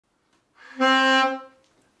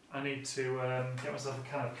I need to get myself a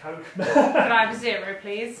can of Coke. Can I have a 0,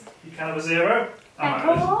 please? You can have a 0. I'm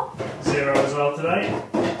Thank you. at 0 as well today.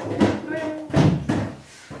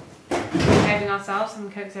 Behaving ourselves on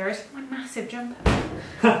the Coke Zeros. My massive jumper.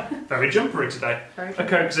 Very jumpery today. Very a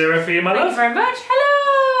Coke 0 for you, my Thank love. you very much.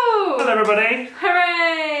 Hello! Hello, everybody.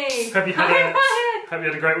 Hooray! Hope you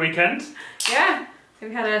had a great weekend. Yeah,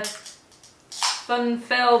 we had a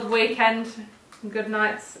fun-filled weekend. Some good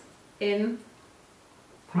nights in.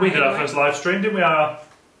 We did our first live stream, didn't we?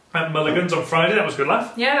 At Mulligan's on Friday. That was a good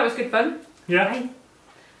laugh. Yeah, that was good fun. Yeah.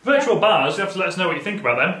 Virtual bars, you have to let us know what you think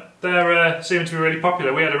about them. They're seeming to be really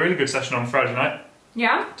popular. We had a really good session on Friday night.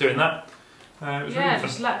 Yeah? Doing that. It was really fun.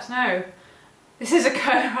 Just let us know. This is a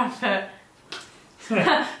Coke advert.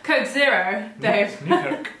 Coke 0, Dave. New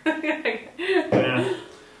Coke.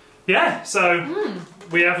 Yeah, so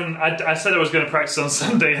we haven't... I said I was going to practice on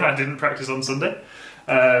Sunday and I didn't practice on Sunday.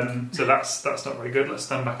 So that's not very good. Let's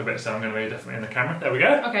stand back a bit so I'm going to be definitely in the camera. There we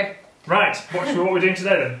go. Okay. Right, what are we doing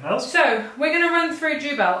today then, Els? So, we're going to run through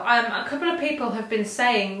Jubel. A couple of people have been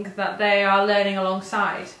saying that they are learning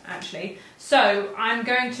alongside, actually. So, I'm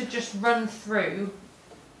going to just run through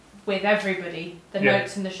with everybody the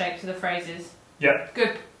notes and the shapes of the phrases. Yeah.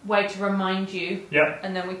 Good way to remind you. Yeah.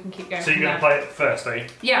 And then we can keep going. So you're going to play it first, are you?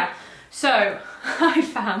 Yeah. So, hi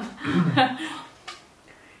fam.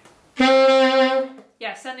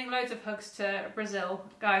 Yeah, sending loads of hugs to Brazil,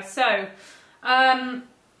 guys. So,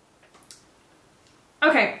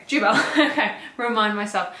 okay, Jubel. Okay, remind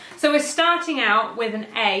myself. So we're starting out with an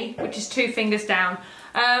A, which is 2 fingers down.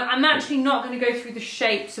 I'm actually not going to go through the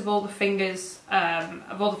shapes of all the fingers,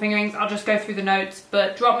 of all the fingerings. I'll just go through the notes,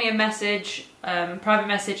 but drop me a message, private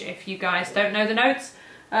message, if you guys don't know the notes,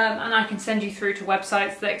 and I can send you through to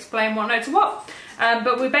websites that explain what notes are what.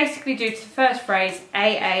 But we basically do the first phrase,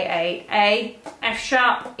 A, F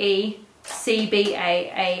sharp, E, C, B,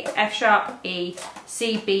 A, F sharp, E,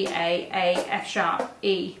 C, B, A, F sharp,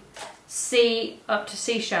 E, C up to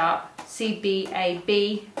C sharp, C, B, A,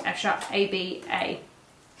 B, F sharp, A, B, A.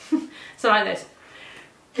 So like this.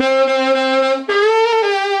 Give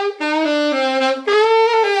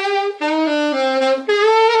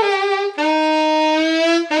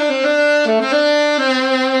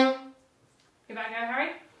that a go, Harry.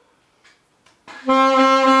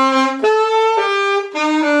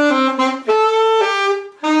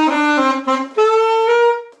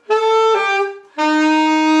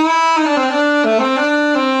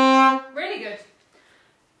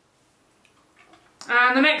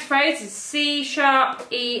 And the next phrase is C sharp,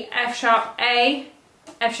 E, F sharp, A,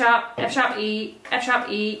 F sharp, E, F sharp,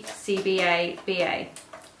 E, C, B, A, B, A.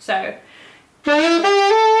 So.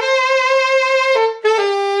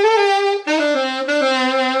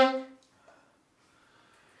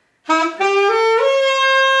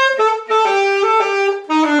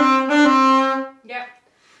 Yep.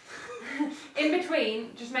 In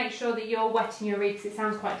between, just make sure that you're wetting your reed because it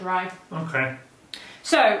sounds quite dry. Okay.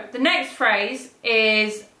 So, the next phrase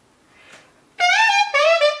is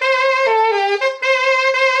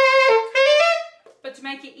but to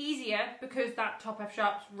make it easier, because that top F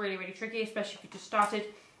sharp's really, really tricky, especially if you just started,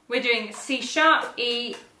 we're doing C sharp,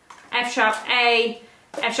 E, F sharp, A,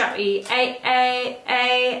 F sharp, E,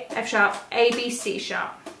 A, F sharp, A, B, C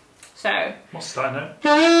sharp. So. What's the starting note?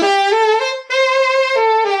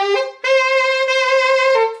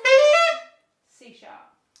 C sharp.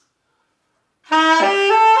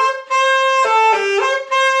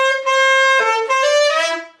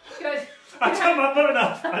 Good. I took my button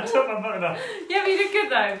off. Yeah, but you did good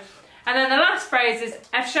though. And then the last phrase is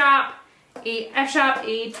F sharp,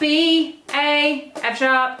 E, B, A, F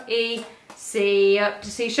sharp, E, C up to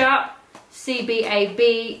C sharp, C, B, A,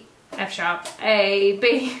 B, F sharp, A,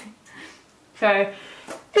 B. So.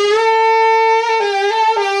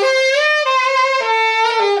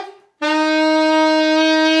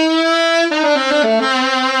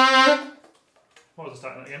 What was the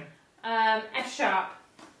start note again? F sharp.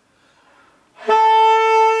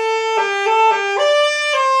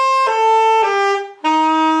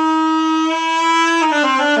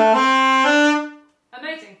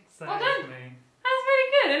 Amazing. Well done. That's really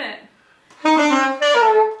good, isn't it?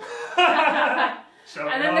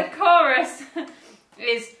 And then the chorus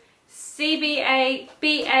is C, B, A,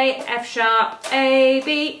 B, A, F sharp, A,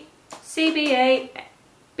 B, C, B, A,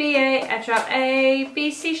 B, A, F sharp, A,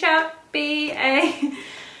 B, C sharp, B, A,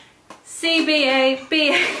 C, B, A, B,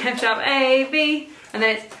 A, F sharp, A, B, and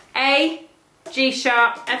then it's A, G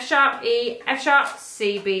sharp, F sharp, E, F sharp,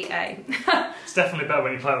 C, B, A. It's definitely better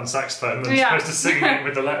when you play it on saxophone than supposed to sing it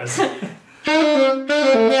with the letters.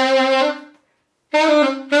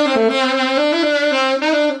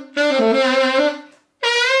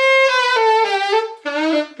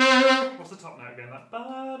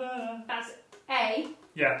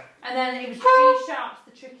 And then it was G sharp's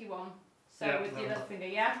the tricky one. So with your little finger,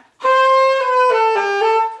 yeah?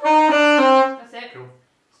 That's it. Cool.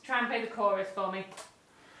 So try and play the chorus for me.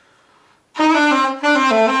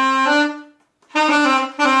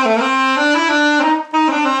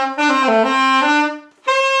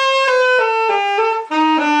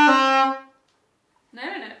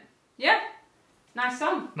 No. Yeah. Nice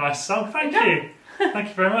song. Nice song, thank you. Thank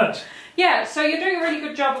you very much. Yeah, so you're doing a really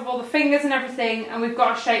good job of all the fingers and everything, and we've got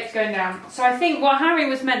our shapes going down. So I think what Harry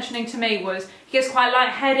was mentioning to me was he gets quite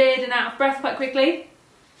lightheaded and out of breath quite quickly.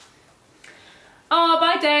 Oh,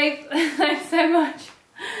 bye Dave. Thanks so much.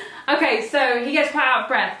 Okay, so he gets quite out of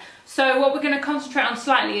breath. So what we're going to concentrate on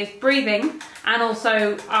slightly is breathing and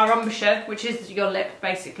also our embouchure, which is your lip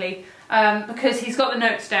basically, because he's got the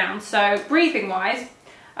notes down. So breathing wise,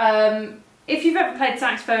 if you've ever played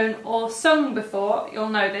saxophone or sung before, you'll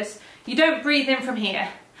know this. You don't breathe in from here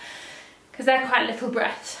because they're quite little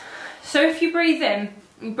breaths. So if you breathe in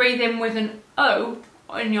with an O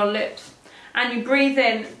on your lips and you breathe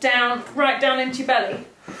in down, right down into your belly.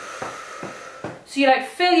 So you like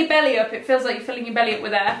fill your belly up, it feels like you're filling your belly up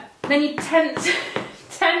with air. Then you tense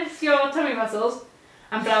your tummy muscles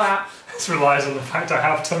and blow out. This relies on the fact I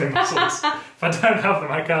have tummy muscles. If I don't have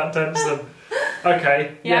them, I can't tense them.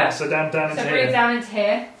 Okay, yeah, so down into here. So breathe down into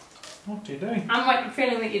here. What are you doing? I'm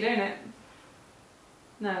feeling that you're doing it.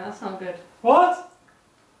 No, that's not good. What?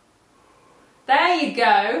 There you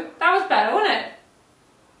go. That was better, wasn't it?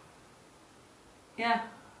 Yeah.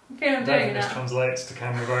 I'm feeling I'm doing it now. This translates to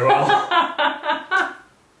camera very well.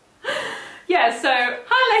 Yeah, so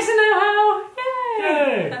hi Lisa Know How!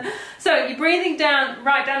 Yay! So you're breathing down,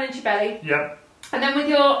 right down into your belly. Yep. And then with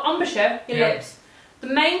your embouchure, your lips, the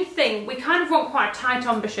main thing, we kind of want quite a tight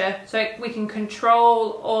embouchure so we can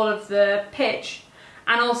control all of the pitch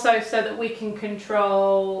and also so that we can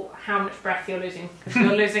control how much breath you're losing, because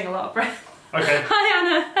you're losing a lot of breath. Okay. Hi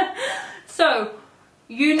Anna! So,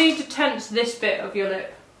 you need to tense this bit of your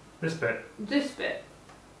lip. This bit? This bit.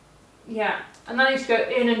 Yeah. And that needs to go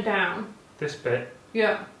in and down. This bit?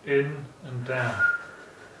 Yeah. In and down.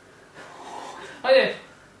 Like this.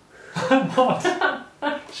 What?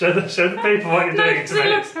 Show the people what you're doing to me. It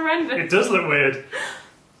looks horrendous. It does look weird.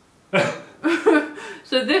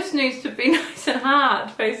 So this needs to be nice and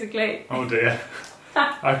hard, basically. Oh dear.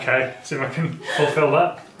 Okay, see if I can fulfill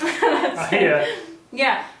that. Here.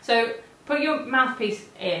 Yeah, so put your mouthpiece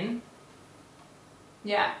in.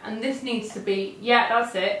 Yeah, and this needs to be, yeah,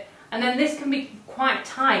 that's it. And then this can be quite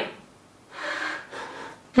tight.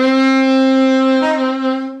 What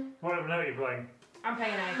note are you playing? I'm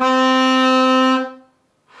playing an A.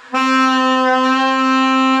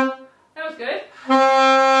 That was good.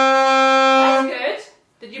 That's good.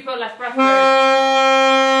 Did you put left breath through?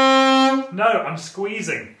 No, I'm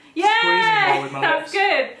squeezing. Yeah, squeezing more with my that's lips.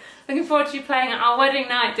 good. Looking forward to you playing at our wedding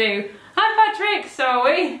night, do. Hi Patrick, so are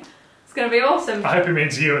we. It's going to be awesome. I hope it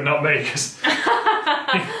means you and not me, because I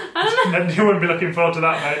don't know. you wouldn't be looking forward to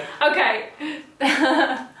that, mate. Okay.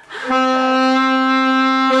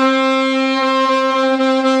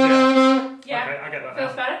 Yeah. Okay, I get that.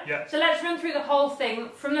 Feels now. better? Yeah. So let's run through the whole thing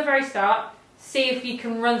from the very start. See if you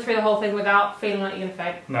can run through the whole thing without feeling like you're going to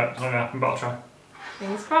faint. No, it's not going to happen, but I'll try.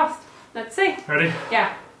 Fingers crossed. Let's see. Ready?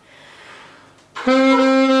 Yeah.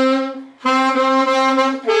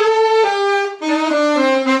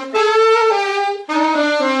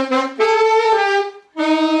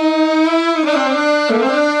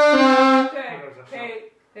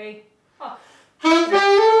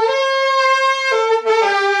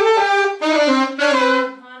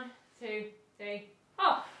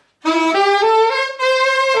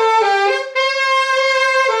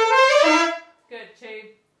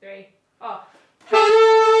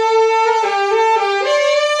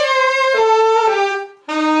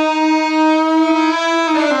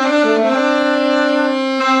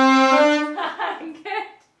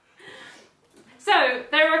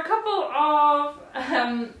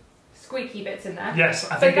 Squeaky bits in there.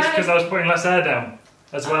 Yes, I think it's because I was putting less air down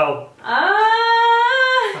as well.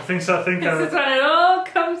 I think so. I think this is when it all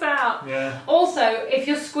comes out. Yeah. Also, if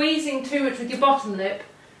you're squeezing too much with your bottom lip,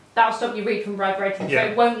 that'll stop your reed from vibrating, so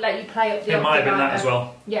it won't let you play up the It might have been that as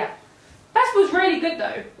well. Yeah. That was really good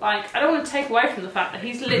though. Like, I don't want to take away from the fact that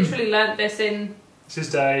he's literally learnt this in... This is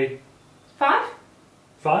day... 5?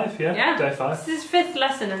 5, yeah. Yeah. Day 5. This is his 5th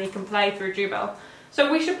lesson and he can play through Jubel. So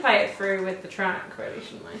we should play it through with the track, really,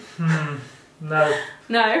 shouldn't we? No.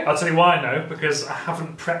 No? I'll tell you why no, because I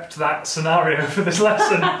haven't prepped that scenario for this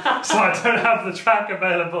lesson, so I don't have the track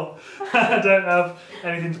available. I don't have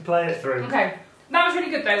anything to play it through. Okay. That was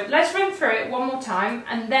really good though. Let's run through it one more time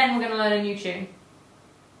and then we're going to learn a new tune.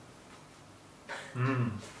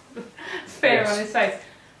 fear on his face.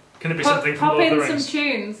 Can it be something from Pop Lord of the in Rings? some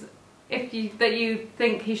tunes that you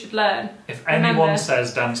think he should learn. If anyone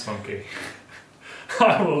says Dance Monkey,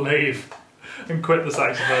 I will leave and quit the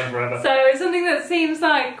saxophone forever. So it's something that seems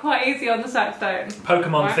like quite easy on the saxophone.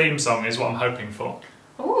 Pokemon theme song is what I'm hoping for.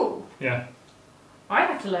 Ooh. Yeah. I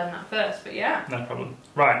have to learn that first, but yeah. No problem.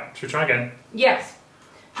 Right, should we try again? Yes.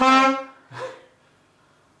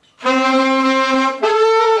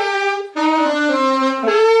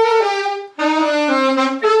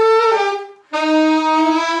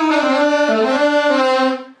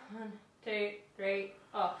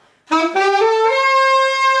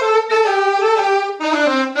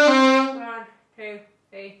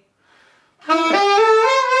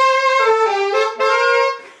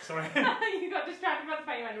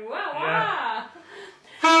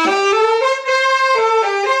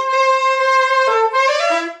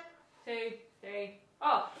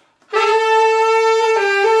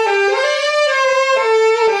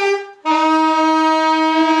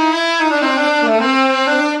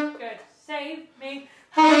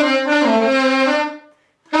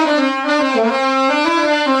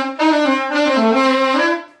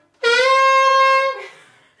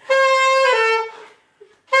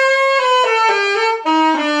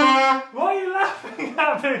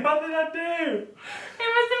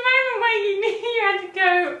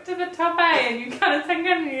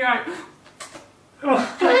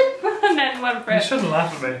 You shouldn't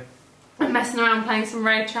laugh at me. I'm messing around playing some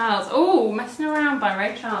Ray Charles. Oh, Messing Around by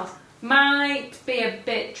Ray Charles. Might be a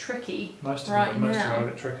bit tricky Most of right them now. are a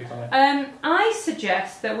bit tricky for me. I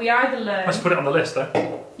suggest that we either learn... Let's put it on the list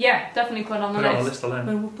though. Yeah, definitely put it on the list. list. Put it on the list alone.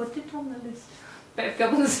 And we'll put it on the list. Bit of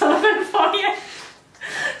Gilbert and Sullivan for you.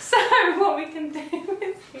 So, what we can do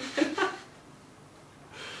is...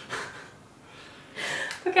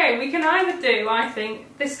 Okay, we can either do, I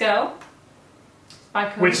think, This Girl...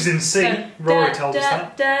 Which is in C. Rory told us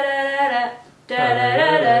that.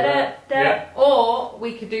 Yeah. Or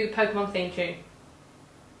we could do the Pokemon theme tune.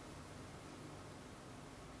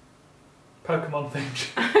 Pokemon theme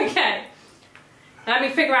tune. Okay. Let me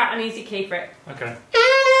figure out an easy key for it. Okay.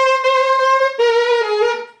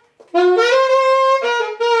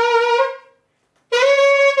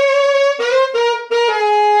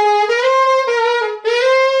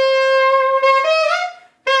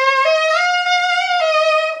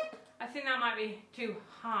 Too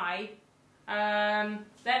high.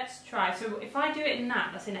 Let's try. So if I do it in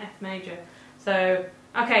that's in F major. So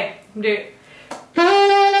okay, I can do it.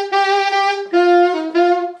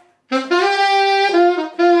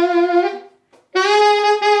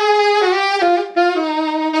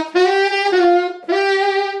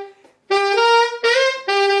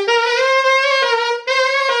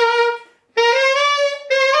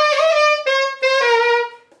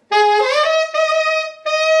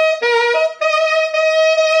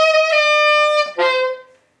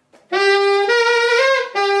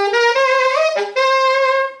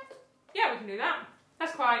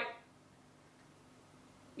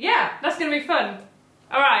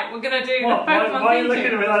 Why are you looking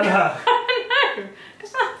at me like that? I know,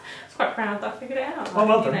 because I was quite proud that I figured it out. Oh,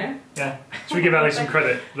 well done. Yeah. Should we give Ellie some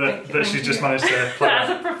credit that she's just managed to play? As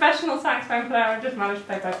a professional saxophone player, I've just managed to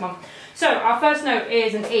play Pokemon. So, our first note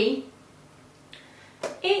is an E.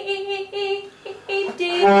 E, E, E, E, E, E,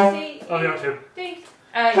 D, C, Oh, the octave. D.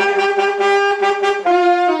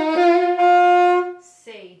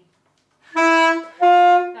 C.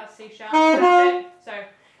 That's C sharp. That's it. So,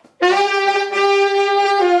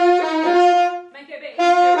 make it a bit easier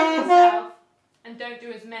on yourself and don't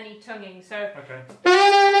do as many tonguing. So, okay.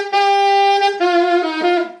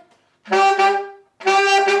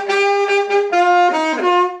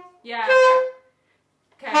 Yeah.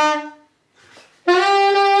 Okay.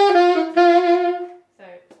 So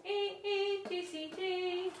E E D C D.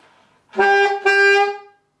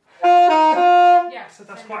 Yeah. So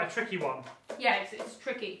that's quite a tricky one. Yeah, it's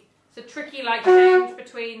tricky. It's a tricky like change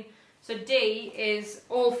between. So D is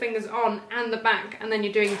all fingers on and the back, and then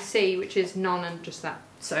you're doing C, which is none and just that.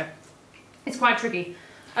 So it's quite tricky.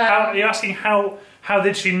 Are you asking how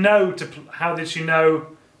did she know to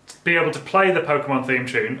be able to play the Pokemon theme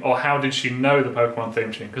tune, or how did she know the Pokemon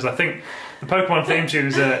theme tune? Because I think the Pokemon theme tune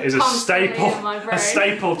is a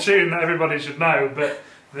staple tune that everybody should know. But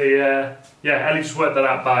the Ellie just worked that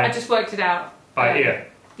out by. I just worked it out by ear.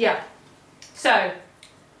 Yeah. So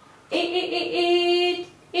E E E E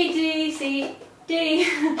E D C D.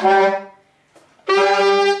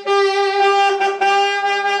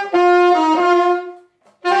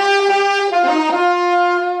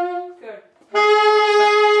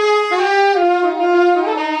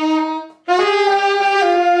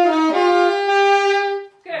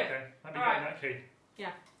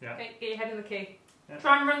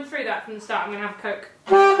 and run through that from the start? I'm going to have a Coke.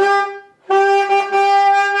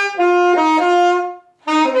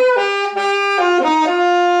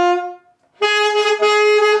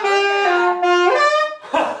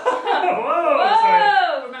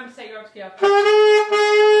 Whoa! Remember to take your octave off.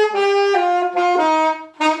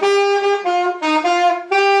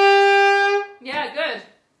 Yeah, good.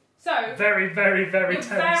 So very, very, very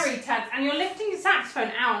tense. Very tense, and you're lifting your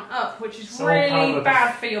saxophone out and up, which is really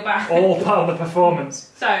bad for your back. All part of the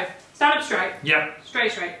performance. So stand up straight. Yeah.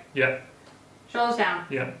 Straight. Yeah. Shoulders down.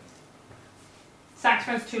 Yeah.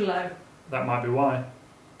 Saxophone's too low. That might be why.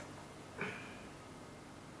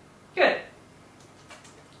 Good.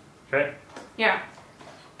 Okay. Yeah.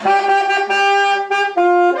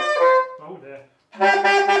 Oh dear.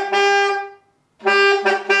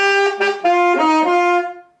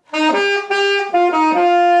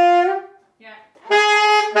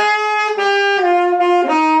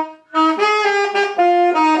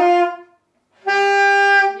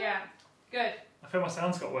 I feel my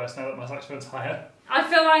sound's got worse now that my saxophone's higher. I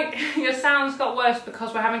feel like your sound's got worse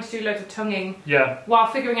because we're having to do loads of tonguing. Yeah. While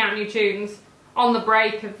figuring out new tunes on the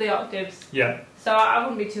break of the octaves. Yeah. So I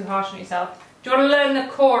wouldn't be too harsh on yourself. Do you want to learn the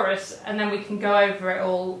chorus and then we can go over it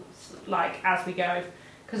all like as we go?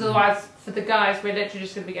 Because otherwise, for the guys, we're literally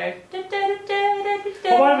just going to be going.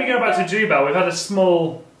 Well, why don't we go back to Jubel? We've had a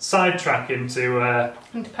small sidetrack into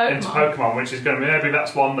Pokemon, which is going to be, maybe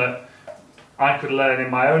that's one that I could learn in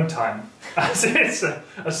my own time, as it's a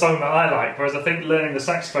song that I like. Whereas I think learning the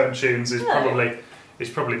saxophone tunes is probably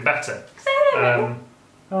better. Say hello.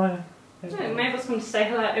 Oh yeah. No, Mabel's come to say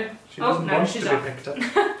hello. She doesn't want to be picked up.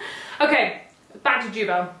 Okay, back to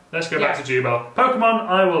Jubel. Let's go back to Jubel. Pokemon,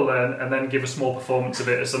 I will learn and then give a small performance of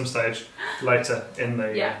it at some stage later in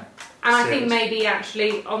the and I think maybe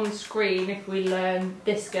actually on the screen if we learn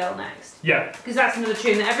This Girl next. Yeah. Because that's another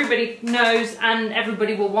tune that everybody knows and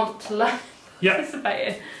everybody will want to learn. Yeah. Participate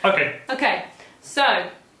in. Okay. Okay, so.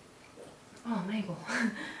 Oh, Mabel.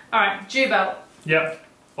 Alright, Jubel. Yeah.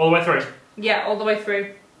 All the way through. Yeah, all the way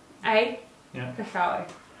through. A. Yeah. Crescendo.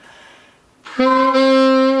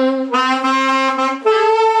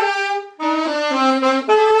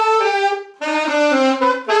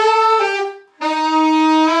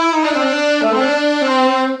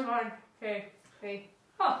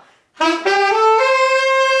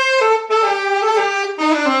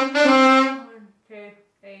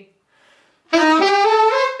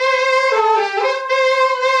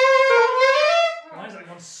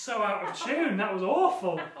 So out of tune, that was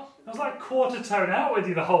awful. I was like quarter tone out with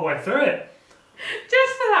you the whole way through it.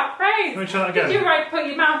 Just for that phrase. Let me try that again. Did you put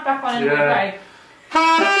your mouth back on in a good way? That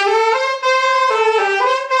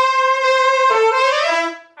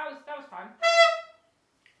was fine.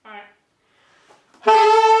 Alright.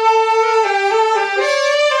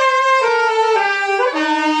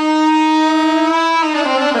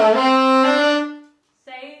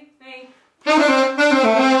 Save me.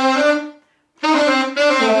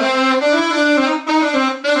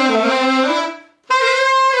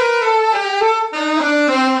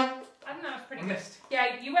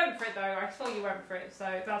 So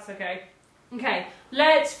that's okay. Okay,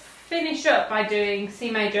 let's finish up by doing C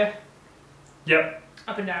major. Yep.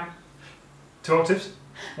 Up and down. 2 octaves?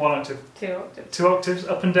 1 octave. 2 octaves. 2 octaves,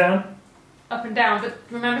 up and down. Up and down, but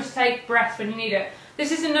remember to take breaths when you need it.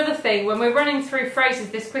 This is another thing, when we're running through phrases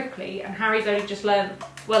this quickly, and Harry's only just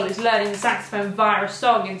is learning the saxophone via a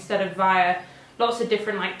song instead of via lots of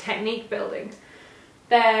different technique building,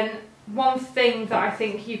 then one thing that I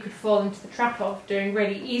think you could fall into the trap of doing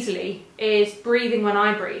really easily is breathing when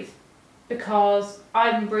I breathe. Because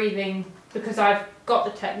I'm breathing because I've got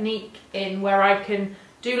the technique in where I can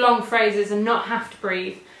do long phrases and not have to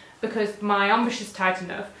breathe because my embouche is tight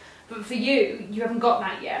enough. But for you, you haven't got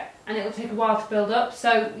that yet and it'll take a while to build up,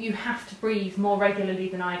 so you have to breathe more regularly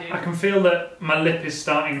than I do. I can feel that my lip is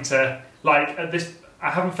starting to, I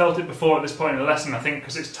haven't felt it before at this point in the lesson, I think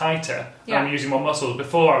because it's tighter and I'm using more muscles.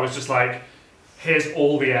 Before I was just like, here's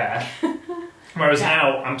all the air. Whereas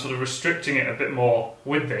now I'm sort of restricting it a bit more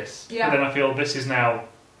with this. Yeah. But then I feel this is now,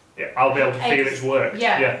 I'll be able to feel it's worked.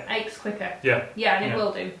 Yeah, aches quicker. Yeah. Yeah, and it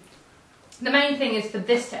will do. The main thing is for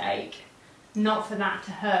this to ache, not for that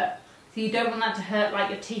to hurt. So you don't want that to hurt like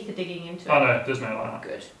your teeth are digging into it. Oh no, it doesn't hurt like that.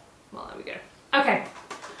 Good. Well, there we go. Okay.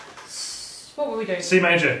 What were we doing? C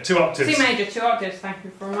major, 2 octaves. C major, 2 octaves, thank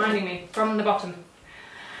you for reminding me. From the bottom.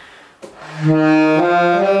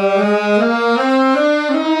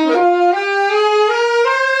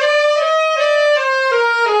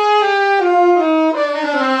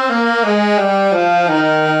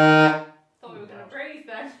 Thought we were going to breathe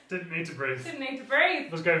then. Didn't need to breathe. Didn't need to breathe. I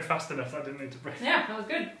was going fast enough, I didn't need to breathe. Yeah, that was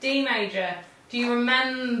good. D major. Do you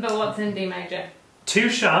remember what's in D major? 2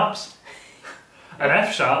 sharps, an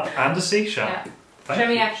F sharp and a C sharp. Yeah. Show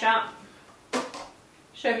me F sharp.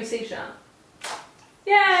 Show me C sharp.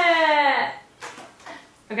 Yeah!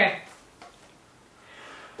 Okay.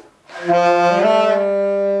 Hang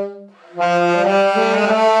on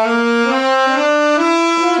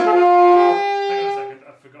a second,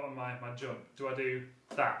 I've forgotten my jump. Do I do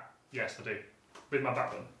that? Yes, I do. With my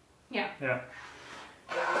back button. Yeah. Yeah.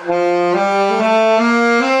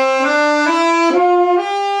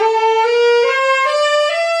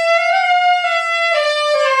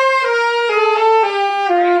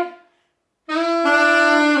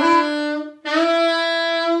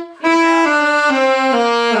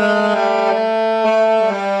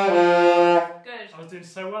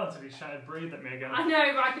 Breathe at me again. I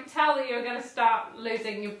know, but I could tell that you were going to start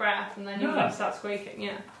losing your breath and then you were going to start squeaking,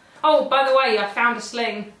 yeah. Oh, by the way, I found a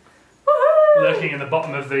sling. Woohoo! Lurking in the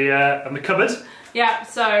bottom of the cupboard. Yeah,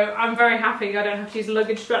 so I'm very happy I don't have to use a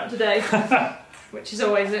luggage strap today, which is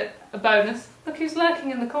always a bonus. Look who's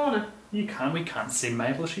lurking in the corner. We can't see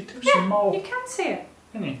Mabel, she's too small. You can see it.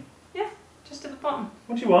 Can you? Yeah, just at the bottom.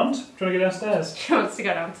 What do you want? Do you want to go downstairs? She wants to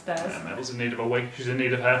go downstairs. Yeah, Mabel's in need of a wig. She's in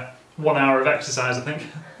need of her 1 hour of exercise, I think.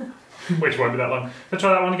 Which won't be that long. Let's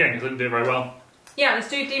try that one again because I didn't do it very well. Yeah, let's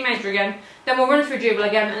do D major again. Then we'll run through Jubel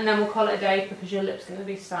again and then we'll call it a day because your lip's going to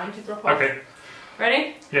be starting to drop off. Okay.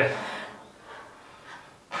 Ready? Yeah.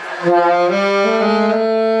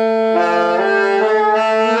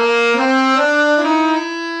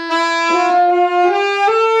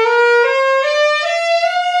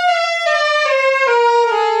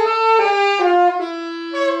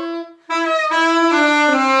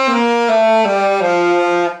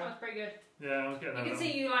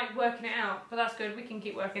 We can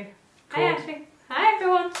keep working. Cool. Hi Ashley. Hi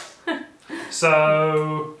everyone.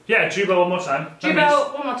 So yeah, Jubel one more time.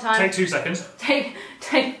 Jubel one more time. Take 2 seconds. Take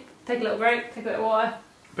a little break. Take a bit of water.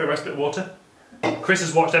 Bit of rest, bit of water. Chris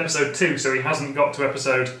has watched episode 2, so he hasn't got to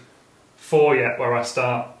episode 4 yet, where I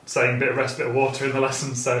start saying bit of rest, bit of water in the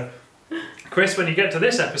lesson. So, Chris, when you get to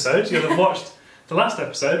this episode, you'll have watched the last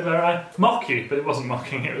episode where I mock you, but it wasn't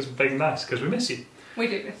mocking; it was being nice because we miss you. We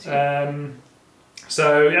do miss you.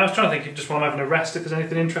 So yeah, I was trying to think of just while I'm having a rest if there's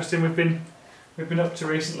anything interesting we've been up to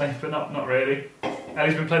recently, but not really.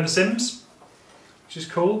 Ellie's been playing The Sims, which is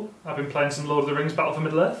cool. I've been playing some Lord of the Rings Battle for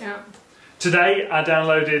Middle-earth. Yeah. Today I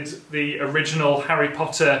downloaded the original Harry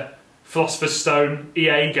Potter Philosopher's Stone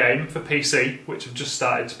EA game for PC, which I've just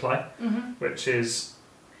started to play, which is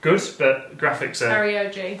good, but graphics are very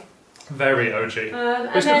OG. Very OG.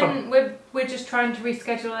 And then we're just trying to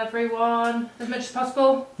reschedule everyone as much as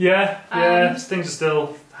possible. Yeah, things are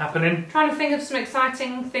still happening. Trying to think of some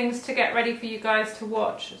exciting things to get ready for you guys to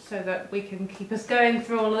watch so that we can keep us going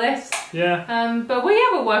through all of this. Yeah. But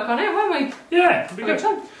we'll work on it, won't we? Yeah, it'll be good.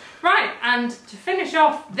 Right, and to finish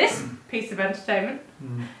off this piece of entertainment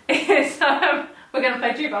is we're going to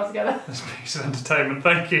play Jubel together. This piece of entertainment,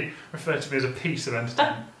 thank you. Refer to me as a piece of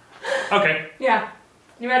entertainment. Okay. Yeah.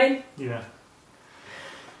 You ready? Yeah.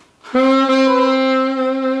 Okay.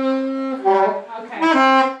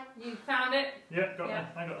 You found it? Yeah, got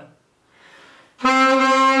that. I got that.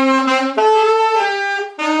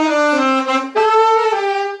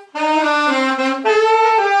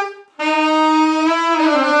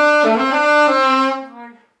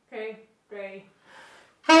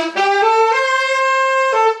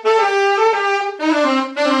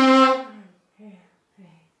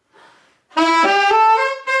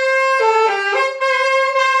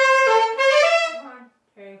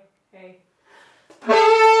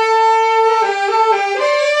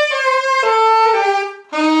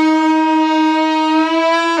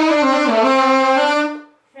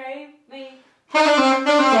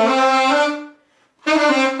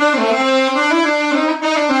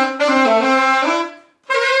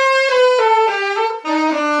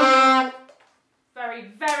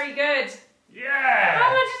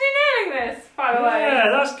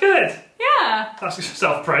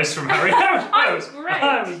 Self-praise from Harry. That was great.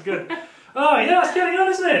 That was good. Oh yeah, that's getting on,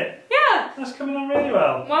 isn't it? Yeah. That's coming on really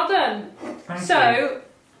well. Well done.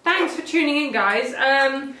 Thanks for tuning in, guys.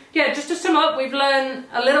 Yeah, just to sum up, we've learned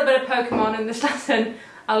a little bit of Pokemon in this lesson,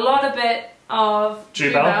 a lot of bit of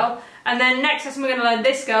Jubel, and then next lesson we're going to learn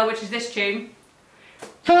this girl, which is this tune.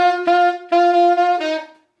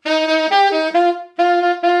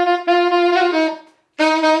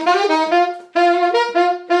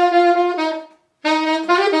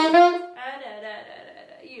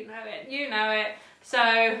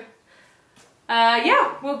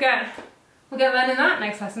 We'll get learning that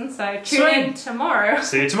next lesson, so tune in tomorrow.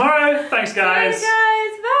 See you tomorrow. Thanks, guys. Thanks,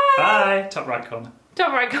 guys. Bye. Bye. Top right corner.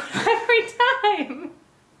 Top right corner every time.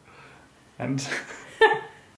 And